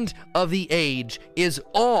end of the age is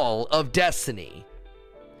all of Destiny.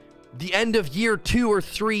 The end of year 2 or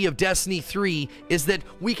 3 of Destiny 3 is that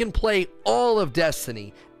we can play all of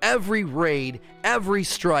Destiny. Every raid, every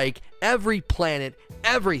strike, every planet,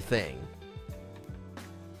 everything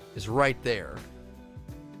is right there.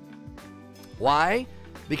 Why?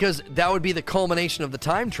 Because that would be the culmination of the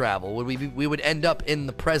time travel. We would end up in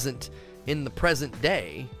the present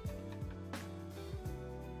day.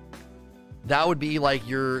 That would be like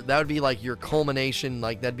your culmination,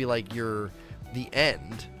 that'd be like the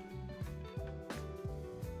end.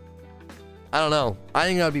 I don't know. I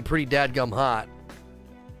think that would be pretty dadgum hot.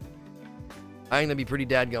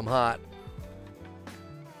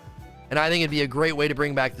 And I think it'd be a great way to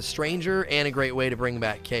bring back the Stranger and a great way to bring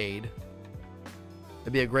back Cade.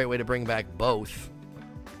 It'd be a great way to bring back both.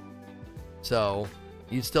 So,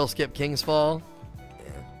 you'd still skip King's Fall?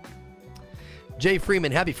 Yeah. Jay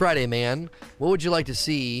Freeman, happy Friday, man. What would you like to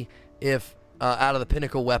see if out of the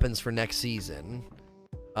pinnacle weapons for next season?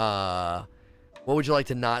 What would you like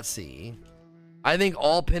to not see? I think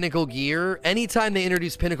all pinnacle gear, anytime they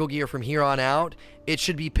introduce pinnacle gear from here on out, it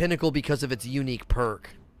should be pinnacle because of its unique perk.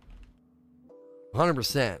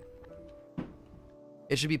 100%.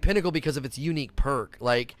 It should be pinnacle because of its unique perk.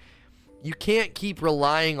 Like, you can't keep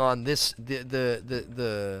relying on this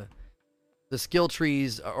the skill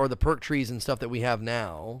trees or the perk trees and stuff that we have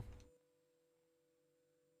now.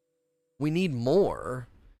 We need more.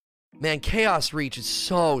 Man, Chaos Reach is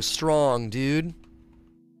so strong, dude.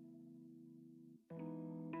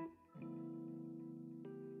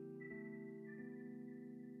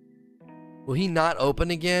 Will he not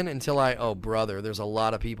open again until oh brother, there's a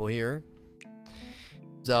lot of people here.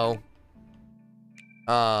 So,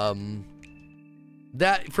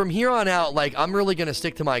 that from here on out, like, I'm really going to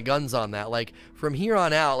stick to my guns on that. Like, from here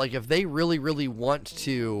on out, like, if they really, really want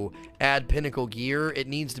to add pinnacle gear, it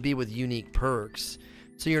needs to be with unique perks.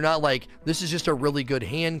 So you're not like, this is just a really good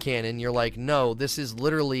hand cannon. You're like, no, this is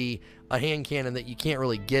literally a hand cannon that you can't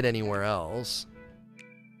really get anywhere else.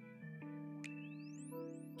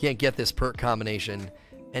 Can't get this perk combination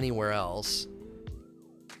anywhere else.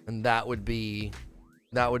 And that would be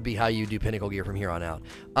how you do pinnacle gear from here on out.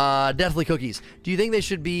 Deathly Cookies. Do you think they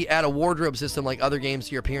should add a wardrobe system like other games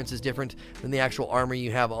so your appearance is different than the actual armor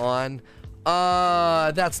you have on?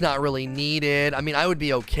 That's not really needed. I mean, I would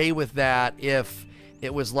be okay with that if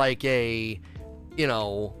it was like a,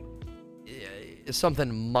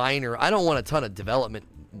 something minor. I don't want a ton of development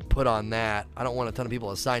put on that. I don't want a ton of people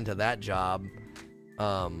assigned to that job.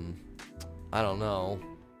 I don't know.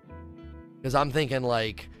 Because I'm thinking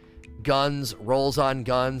like guns, rolls on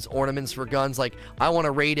guns, ornaments for guns. Like, I want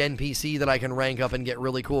a raid NPC that I can rank up and get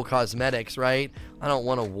really cool cosmetics, right? I don't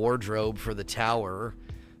want a wardrobe for the tower.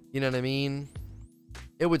 You know what I mean?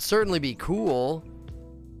 It would certainly be cool.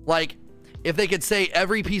 Like, if they could say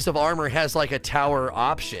every piece of armor has like a tower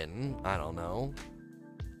option. I don't know.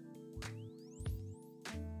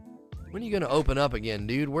 When are you going to open up again,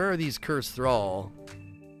 dude? Where are these Cursed Thrall?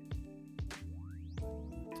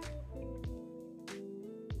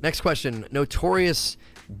 Next question. Notorious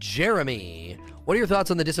Jeremy. What are your thoughts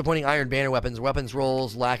on the disappointing Iron Banner weapons? Weapons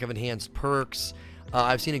rolls, lack of enhanced perks.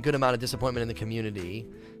 I've seen a good amount of disappointment in the community.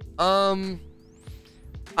 I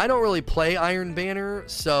don't really play Iron Banner,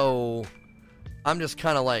 so I'm just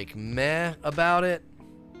kind of like meh about it,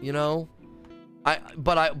 you know?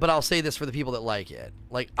 But I'll say this for the people that like it.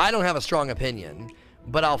 Like, I don't have a strong opinion,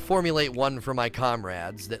 but I'll formulate one for my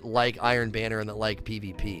comrades that like Iron Banner and that like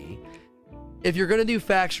PvP. If you're going to do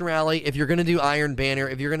Faction Rally, if you're going to do Iron Banner,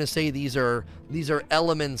 if you're going to say these are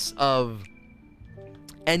elements of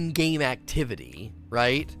endgame activity,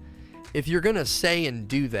 right? If you're going to say and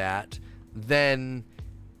do that, then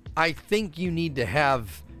I think you need to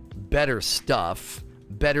have better stuff,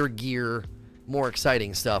 better gear, more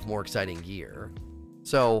exciting stuff, more exciting gear.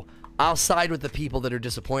 So I'll side with the people that are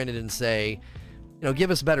disappointed and say,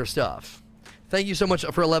 give us better stuff. Thank you so much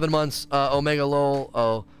for 11 months, Omega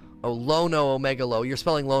Lol. Lono Omega Low. You're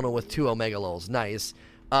spelling Lono with 2 Omega Lols. Nice.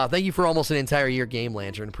 Thank you for almost an entire year, Game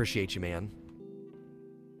Lantern. Appreciate you, man.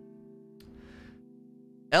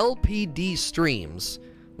 LPD Streams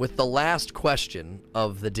with the last question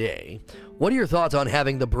of the day. What are your thoughts on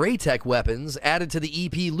having the Braytech weapons added to the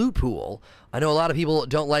EP loot pool? I know a lot of people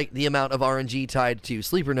don't like the amount of RNG tied to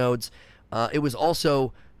sleeper nodes. It was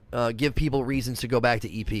also give people reasons to go back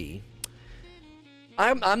to EP.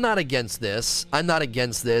 I'm not against this. I'm not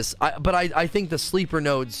against this. But I think the sleeper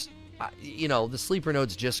nodes, the sleeper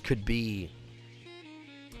nodes just could be,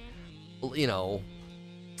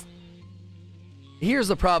 Here's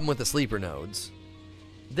the problem with the sleeper nodes.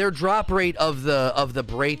 Their drop rate of the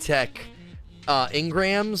Braytech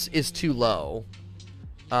engrams is too low.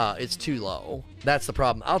 It's too low. That's the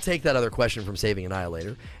problem. I'll take that other question from Saving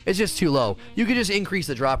Annihilator. It's just too low. You could just increase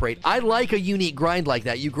the drop rate. I like a unique grind like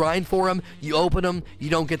that. You grind for them, you open them, you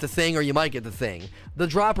don't get the thing, or you might get the thing. The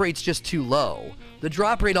drop rate's just too low. The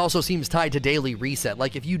drop rate also seems tied to daily reset.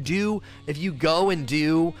 Like if you go and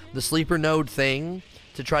do the sleeper node thing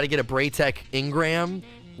to try to get a Braytech engram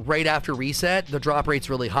right after reset, the drop rate's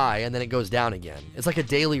really high, and then it goes down again. It's like a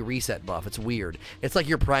daily reset buff. It's weird. It's like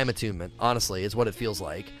your Prime attunement, honestly, is what it feels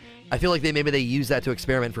like. I feel like maybe they use that to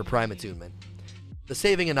experiment for Prime attunement. The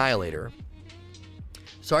Saving Annihilator.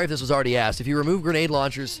 Sorry if this was already asked. If you remove grenade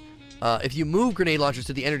launchers, if you move grenade launchers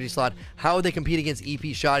to the energy slot, how would they compete against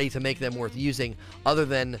EP Shoddy to make them worth using, other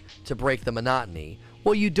than to break the monotony?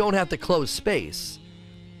 Well, you don't have to close space.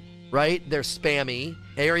 Right? They're spammy,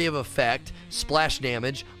 area of effect, splash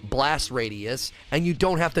damage, blast radius, and you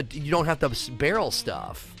don't have to barrel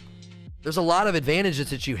stuff. There's a lot of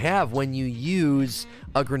advantages that you have when you use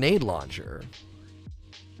a grenade launcher.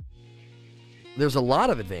 There's a lot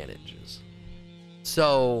of advantages.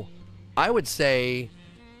 So, I would say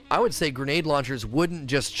grenade launchers wouldn't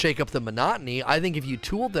just shake up the monotony. I think if you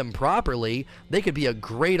tooled them properly, they could be a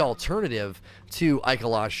great alternative to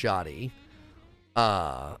Ikelos Shoddy.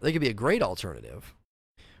 They could be a great alternative.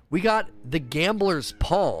 We got the Gambler's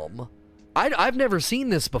Palm. I've never seen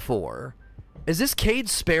this before. Is this Cade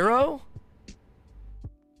Sparrow?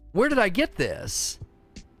 Where did I get this?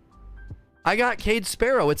 I got Cade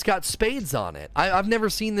Sparrow. It's got spades on it. I've never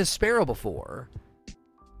seen this Sparrow before.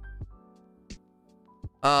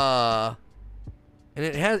 And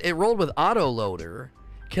it rolled with autoloader.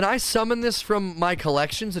 Can I summon this from my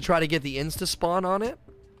collections to try to get the insta spawn on it?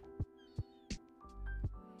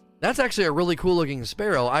 That's actually a really cool looking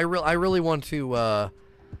Sparrow. I really want to,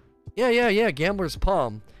 yeah, Gambler's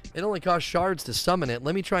Palm. It only costs shards to summon it.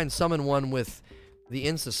 Let me try and summon one with the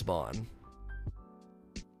insta spawn.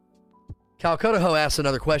 Calcotaho asks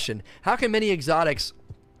another question. How can we make exotics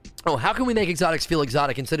feel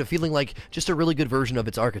exotic instead of feeling like just a really good version of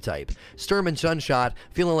its archetype? Sturm and Sunshot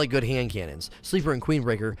feeling like good hand cannons. Sleeper and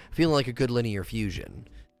Queenbreaker feeling like a good linear fusion.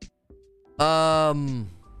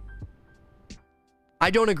 I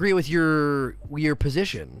don't agree with your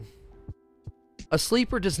position. A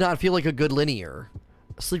sleeper does not feel like a good linear.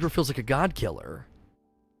 A sleeper feels like a god killer.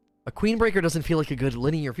 A Queenbreaker doesn't feel like a good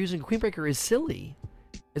linear fusion. Queenbreaker is silly.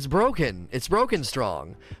 It's broken. It's broken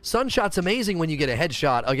strong. Sunshot's amazing when you get a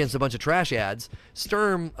headshot against a bunch of trash ads.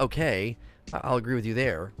 Sturm, okay. I'll agree with you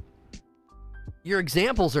there. Your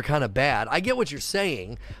examples are kind of bad. I get what you're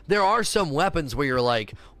saying. There are some weapons where you're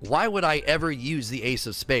like, why would I ever use the Ace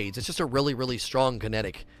of Spades? It's just a really, really strong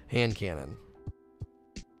kinetic hand cannon.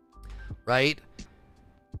 Right?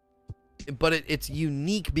 But it's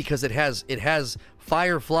unique because it has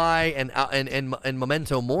Firefly and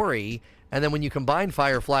Memento Mori, and then when you combine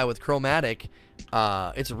Firefly with Chromatic,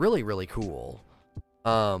 it's really, really cool.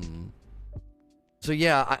 So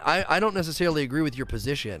yeah, I don't necessarily agree with your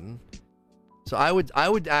position. So I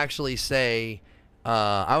would actually say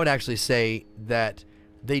that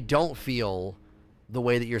they don't feel the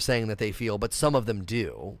way that you're saying that they feel, but some of them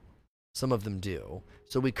do. Some of them do.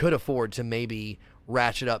 So we could afford to maybe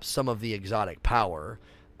ratchet up some of the exotic power.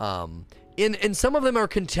 And some of them are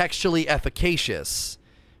contextually efficacious,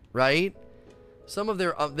 right? Some of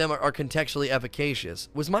them are contextually efficacious.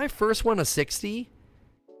 Was my first one a 60?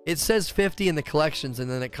 It says 50 in the collections, and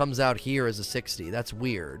then it comes out here as a 60. That's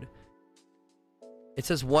weird. It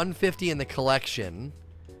says 150 in the collection,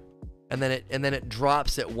 and then it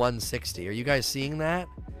drops at 160. Are you guys seeing that?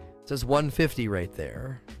 It says 150 right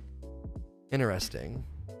there. Interesting.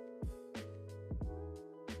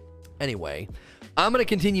 Anyway, I'm going to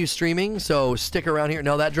continue streaming, so stick around here.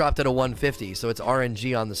 No, that dropped at a 150, so it's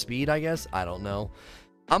RNG on the speed, I guess. I don't know.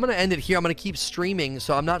 I'm going to end it here. I'm going to keep streaming,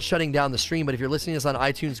 so I'm not shutting down the stream, but if you're listening to this on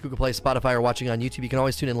iTunes, Google Play, Spotify, or watching on YouTube, you can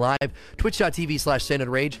always tune in live,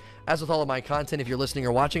 twitch.tv/StayNerdRage. As with all of my content, if you're listening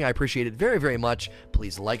or watching, I appreciate it very, very much.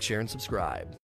 Please like, share, and subscribe.